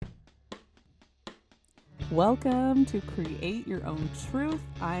Welcome to Create Your Own Truth.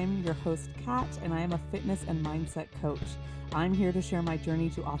 I'm your host, Kat, and I am a fitness and mindset coach. I'm here to share my journey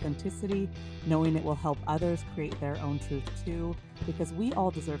to authenticity, knowing it will help others create their own truth too, because we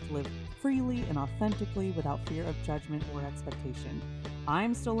all deserve to live freely and authentically without fear of judgment or expectation.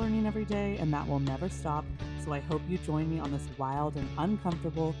 I'm still learning every day, and that will never stop, so I hope you join me on this wild and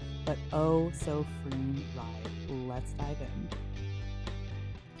uncomfortable, but oh so freeing ride. Let's dive in.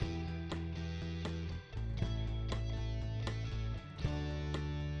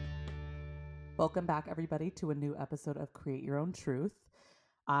 Welcome back, everybody, to a new episode of Create Your Own Truth.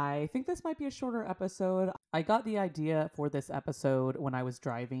 I think this might be a shorter episode. I got the idea for this episode when I was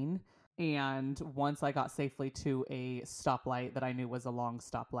driving, and once I got safely to a stoplight that I knew was a long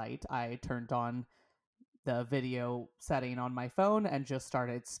stoplight, I turned on the video setting on my phone and just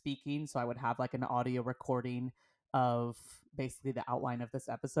started speaking, so I would have like an audio recording of basically the outline of this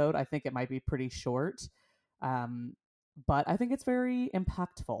episode. I think it might be pretty short. But I think it's very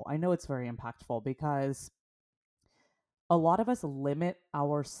impactful. I know it's very impactful because a lot of us limit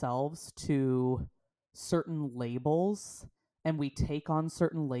ourselves to certain labels and we take on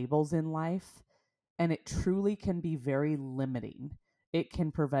certain labels in life, and it truly can be very limiting. It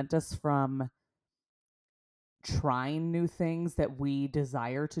can prevent us from trying new things that we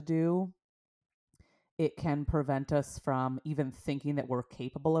desire to do. It can prevent us from even thinking that we're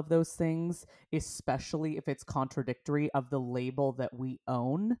capable of those things, especially if it's contradictory of the label that we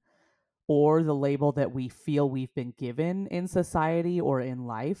own or the label that we feel we've been given in society or in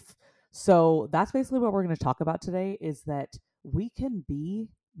life. So that's basically what we're going to talk about today, is that we can be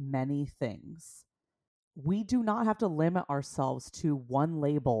many things. We do not have to limit ourselves to one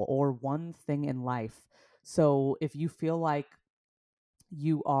label or one thing in life. So if you feel like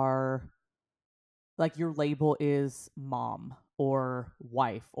you are like your label is mom or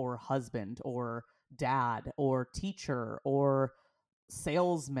wife or husband or dad or teacher or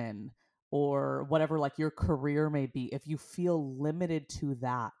salesman or whatever like your career may be, if you feel limited to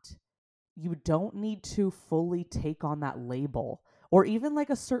that, you don't need to fully take on that label or even like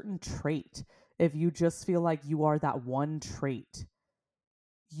a certain trait. If you just feel like you are that one trait,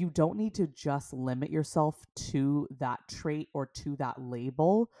 you don't need to just limit yourself to that trait or to that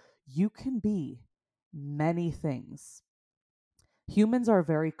label. You can be many things. Humans are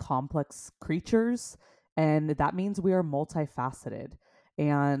very complex creatures, and that means we are multifaceted.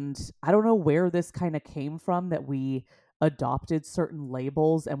 And I don't know where this kind of came from, that we adopted certain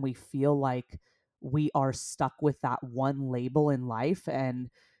labels and we feel like we are stuck with that one label in life. And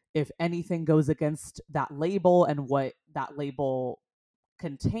if anything goes against that label and what that label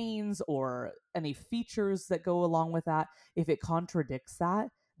contains or any features that go along with that, if it contradicts that,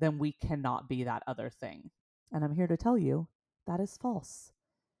 then we cannot be that other thing. And I'm here to tell you that is false.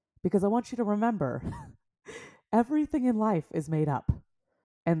 Because I want you to remember everything in life is made up.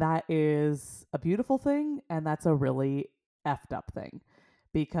 And that is a beautiful thing. And that's a really effed up thing.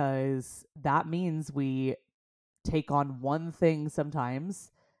 Because that means we take on one thing sometimes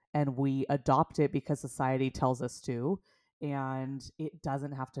and we adopt it because society tells us to. And it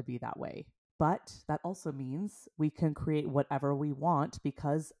doesn't have to be that way. But that also means we can create whatever we want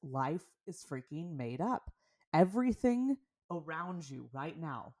because life is freaking made up. Everything around you right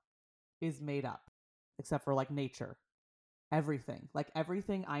now is made up, except for like nature. Everything, like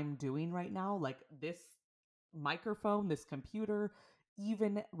everything I'm doing right now, like this microphone, this computer,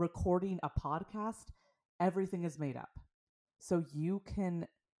 even recording a podcast, everything is made up. So you can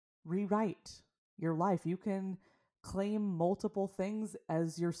rewrite your life. You can claim multiple things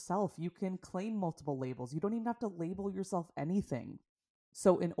as yourself. You can claim multiple labels. You don't even have to label yourself anything.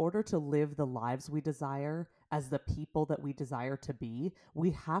 So, in order to live the lives we desire as the people that we desire to be,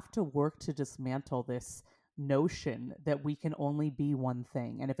 we have to work to dismantle this notion that we can only be one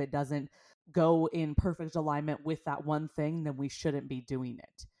thing. And if it doesn't go in perfect alignment with that one thing, then we shouldn't be doing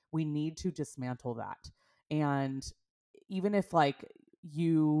it. We need to dismantle that. And even if like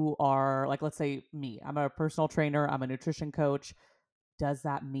you are like, let's say me, I'm a personal trainer, I'm a nutrition coach. Does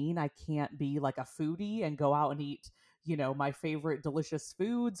that mean I can't be like a foodie and go out and eat, my favorite delicious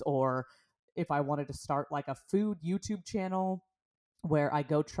foods? Or if I wanted to start like a food YouTube channel where I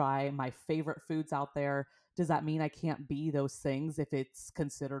go try my favorite foods out there, does that mean I can't be those things if it's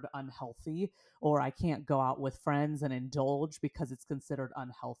considered unhealthy? Or I can't go out with friends and indulge because it's considered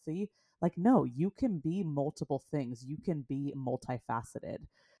unhealthy? Like, no, you can be multiple things. You can be multifaceted.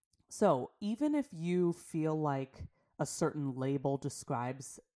 So even if you feel like a certain label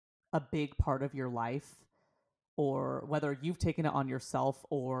describes a big part of your life, or whether you've taken it on yourself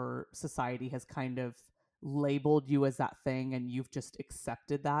or society has kind of labeled you as that thing and you've just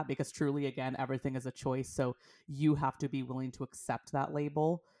accepted that, because truly, again, everything is a choice. So you have to be willing to accept that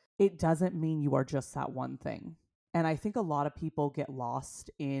label. It doesn't mean you are just that one thing. And I think a lot of people get lost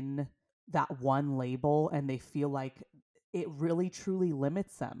in that one label and they feel like it really truly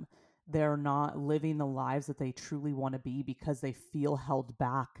limits them. They're not living the lives that they truly want to be because they feel held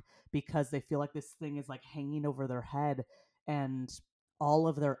back, because they feel like this thing is like hanging over their head, and all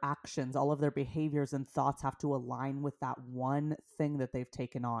of their actions, all of their behaviors and thoughts have to align with that one thing that they've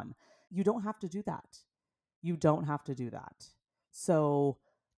taken on. You don't have to do that. You don't have to do that. So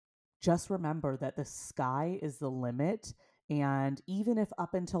just remember that the sky is the limit. And even if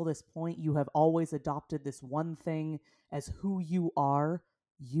up until this point you have always adopted this one thing as who you are,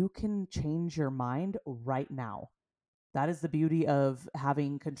 you can change your mind right now. That is the beauty of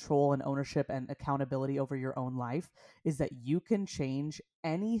having control and ownership and accountability over your own life, is that you can change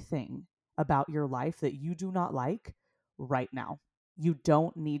anything about your life that you do not like right now. You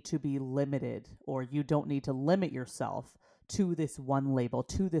don't need to be limited, or you don't need to limit yourself to this one label,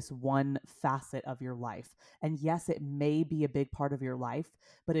 to this one facet of your life. And yes, it may be a big part of your life,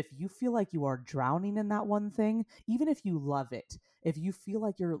 but if you feel like you are drowning in that one thing, even if you love it, if you feel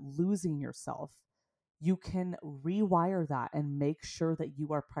like you're losing yourself, you can rewire that and make sure that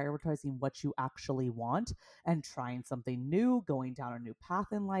you are prioritizing what you actually want and trying something new, going down a new path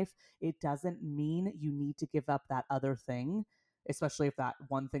in life. It doesn't mean you need to give up that other thing, especially if that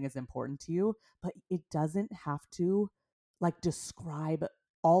one thing is important to you, but it doesn't have to like describe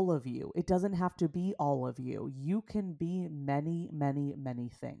all of you. It doesn't have to be all of you. You can be many, many, many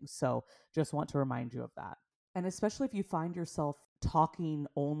things. So just want to remind you of that. And especially if you find yourself talking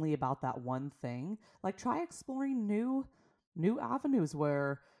only about that one thing, like try exploring new avenues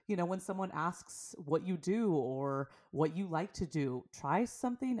where, when someone asks what you do or what you like to do, try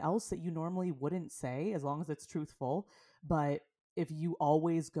something else that you normally wouldn't say, as long as it's truthful. But if you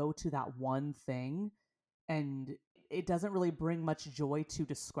always go to that one thing and it doesn't really bring much joy to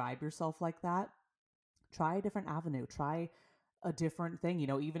describe yourself like that, try a different avenue. Try a different thing.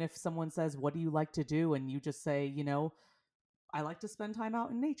 Even if someone says, "What do you like to do?" and you just say, "I like to spend time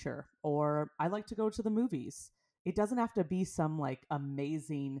out in nature," or "I like to go to the movies." It doesn't have to be some like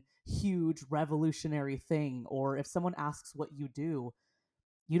amazing, huge, revolutionary thing. Or if someone asks what you do,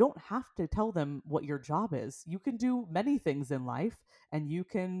 you don't have to tell them what your job is. You can do many things in life, and you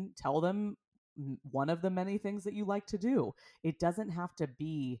can tell them one of the many things that you like to do. It doesn't have to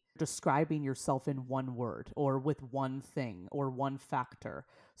be describing yourself in one word or with one thing or one factor.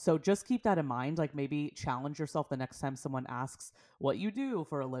 So just keep that in mind. Like maybe challenge yourself the next time someone asks what you do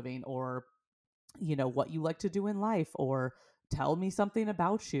for a living, or what you like to do in life, or tell me something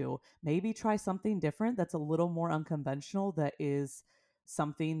about you. Maybe try something different that's a little more unconventional, that is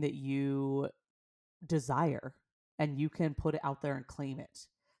something that you desire, and you can put it out there and claim it.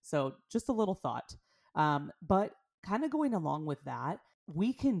 So just a little thought. But kind of going along with that,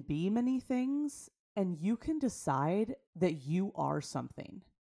 we can be many things, and you can decide that you are something.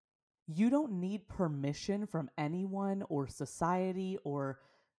 You don't need permission from anyone or society or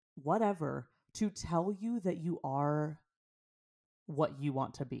whatever to tell you that you are what you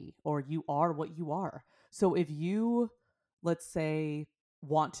want to be, or you are what you are. So if you, let's say,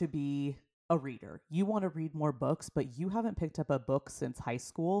 want to be a reader, you want to read more books, but you haven't picked up a book since high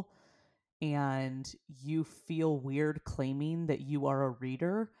school, and you feel weird claiming that you are a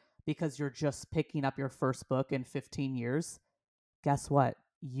reader because you're just picking up your first book in 15 years, guess what?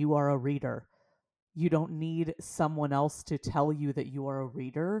 You are a reader. You don't need someone else to tell you that you are a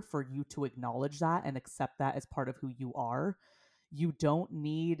reader for you to acknowledge that and accept that as part of who you are. You don't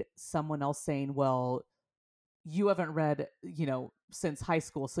need someone else saying, "Well, you haven't read, since high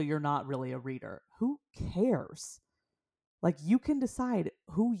school, so you're not really a reader." Who cares? Like, you can decide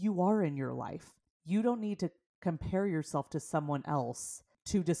who you are in your life. You don't need to compare yourself to someone else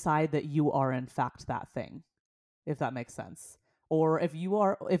to decide that you are in fact that thing, if that makes sense. Or if you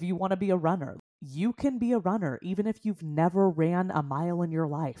want to be a runner, you can be a runner even if you've never ran a mile in your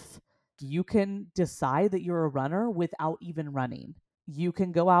life. You can decide that you're a runner without even running. You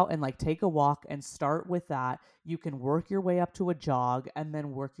can go out and like take a walk and start with that. You can work your way up to a jog and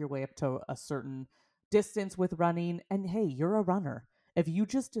then work your way up to a certain distance with running, and hey, you're a runner. If you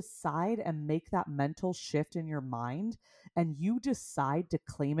just decide and make that mental shift in your mind and you decide to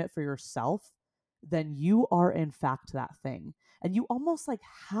claim it for yourself, then you are in fact that thing. And you almost like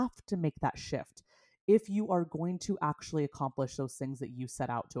have to make that shift if you are going to actually accomplish those things that you set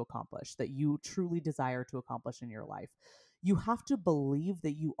out to accomplish, that you truly desire to accomplish in your life. You have to believe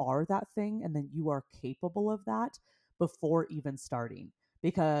that you are that thing and that you are capable of that before even starting.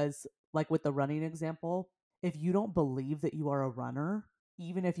 Because, like with the running example, if you don't believe that you are a runner,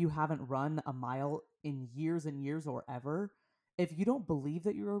 even if you haven't run a mile in years and years or ever, if you don't believe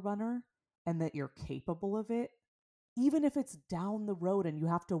that you're a runner and that you're capable of it, even if it's down the road and you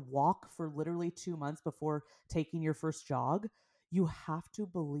have to walk for literally 2 months before taking your first jog, you have to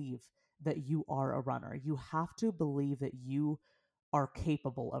believe that you are a runner. You have to believe that you are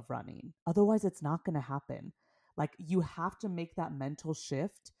capable of running. Otherwise, it's not going to happen. Like, you have to make that mental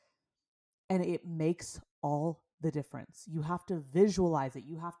shift, and it makes all the difference. You have to visualize it,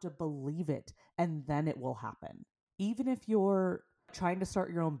 you have to believe it, and then it will happen. Even if you're trying to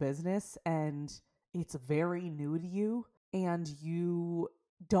start your own business and it's very new to you and you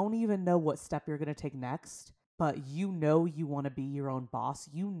don't even know what step you're going to take next, but you know you want to be your own boss,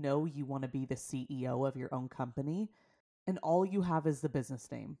 you know you want to be the CEO of your own company, and all you have is the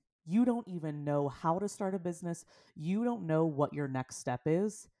business name. You don't even know how to start a business. You don't know what your next step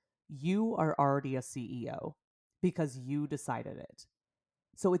is. You are already a CEO because you decided it.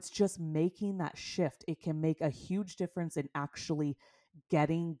 So it's just making that shift. It can make a huge difference in actually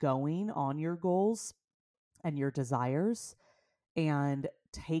getting going on your goals and your desires and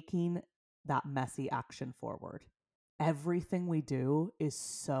taking that messy action forward. Everything we do is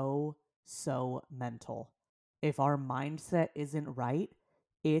so mental. If our mindset isn't right,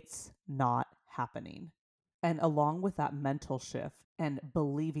 it's not happening. And along with that mental shift and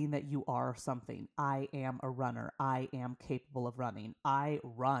believing that you are something, I am a runner, I am capable of running, I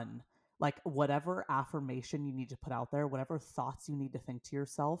run. Like, whatever affirmation you need to put out there, whatever thoughts you need to think to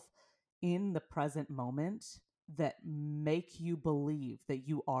yourself in the present moment that make you believe that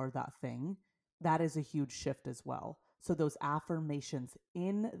you are that thing, that is a huge shift as well. So those affirmations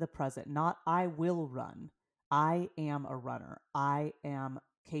in the present, not I will run, I am a runner, I am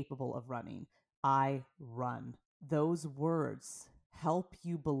capable of running, I run. Those words help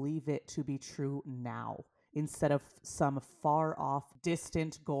you believe it to be true now instead of some far off,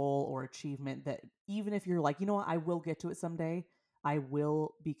 distant goal or achievement that, even if you're like, you know what, I will get to it someday, I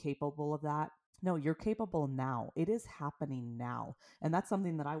will be capable of that. No, you're capable now. It is happening now. And that's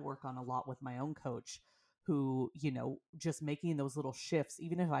something that I work on a lot with my own coach, who, just making those little shifts,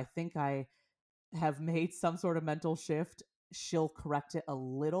 even if I think I have made some sort of mental shift, she'll correct it a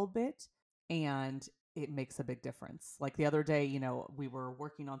little bit and it makes a big difference. Like the other day, we were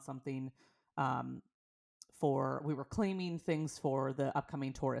working on something, um, we were claiming things for the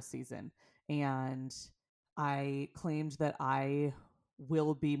upcoming tourist season. And I claimed that I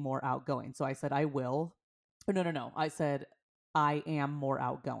will be more outgoing. So I said, I will. Oh, no, no, no. I said, I am more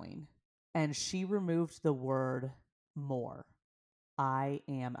outgoing. And she removed the word more. I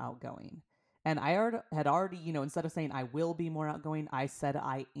am outgoing. And had already, instead of saying I will be more outgoing, I said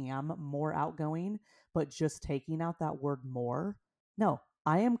I am more outgoing, but just taking out that word more. No,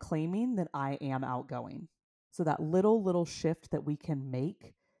 I am claiming that I am outgoing. So that little shift that we can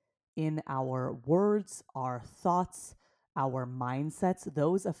make in our words, our thoughts, our mindsets,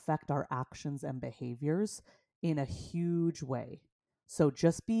 those affect our actions and behaviors in a huge way. So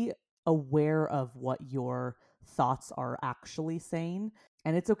just be aware of what your thoughts are actually saying.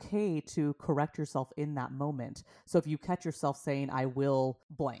 And it's okay to correct yourself in that moment. So if you catch yourself saying, I will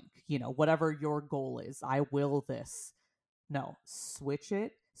blank, whatever your goal is, I will this. No, switch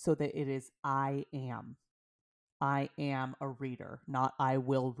it so that it is I am. I am a reader, not I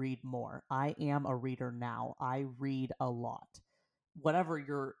will read more. I am a reader now. I read a lot. Whatever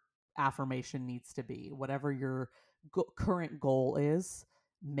your affirmation needs to be, whatever your current goal is,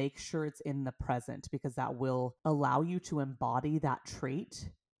 make sure it's in the present, because that will allow you to embody that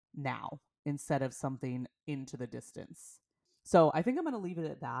trait now instead of something into the distance. So I think I'm going to leave it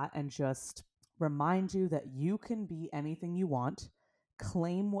at that and just remind you that you can be anything you want,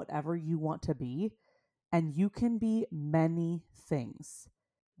 claim whatever you want to be, and you can be many things.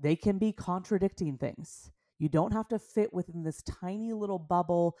 They can be contradicting things. You don't have to fit within this tiny little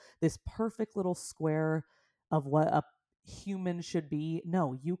bubble, this perfect little square of what a human should be.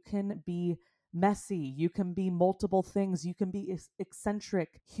 No, you can be messy. You can be multiple things. You can be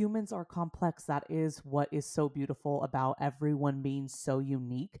eccentric. Humans are complex. That is what is so beautiful about everyone being so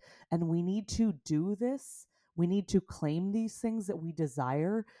unique. And we need to do this. We need to claim these things that we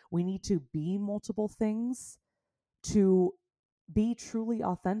desire. We need to be multiple things to be truly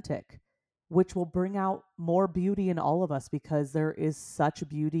authentic, which will bring out more beauty in all of us, because there is such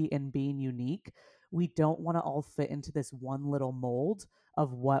beauty in being unique. We don't want to all fit into this one little mold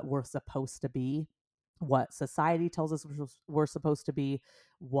of what we're supposed to be, what society tells us we're supposed to be,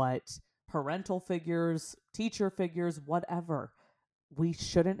 what parental figures, teacher figures, whatever. we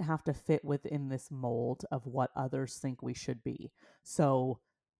shouldn't have to fit within this mold of what others think we should be. So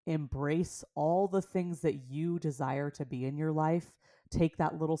embrace all the things that you desire to be in your life. Take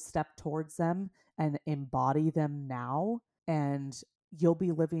that little step towards them and embody them now. And you'll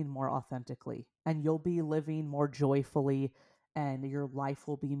be living more authentically, and you'll be living more joyfully, and your life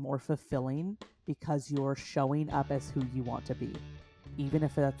will be more fulfilling because you're showing up as who you want to be. Even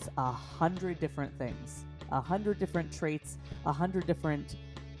if it's 100 different things, 100 different traits, 100 different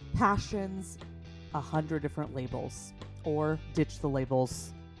passions, 100 different labels, or ditch the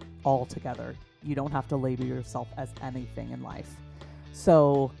labels altogether. You don't have to label yourself as anything in life.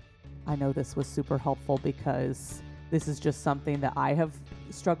 So I know this was super helpful because this is just something that I have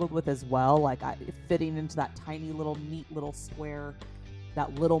struggled with as well. Like fitting into that tiny little neat little square,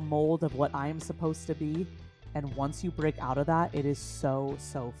 that little mold of what I am supposed to be. And once you break out of that, it is so,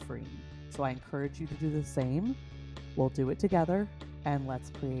 so freeing. So I encourage you to do the same. We'll do it together, and let's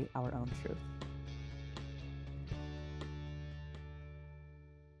create our own truth.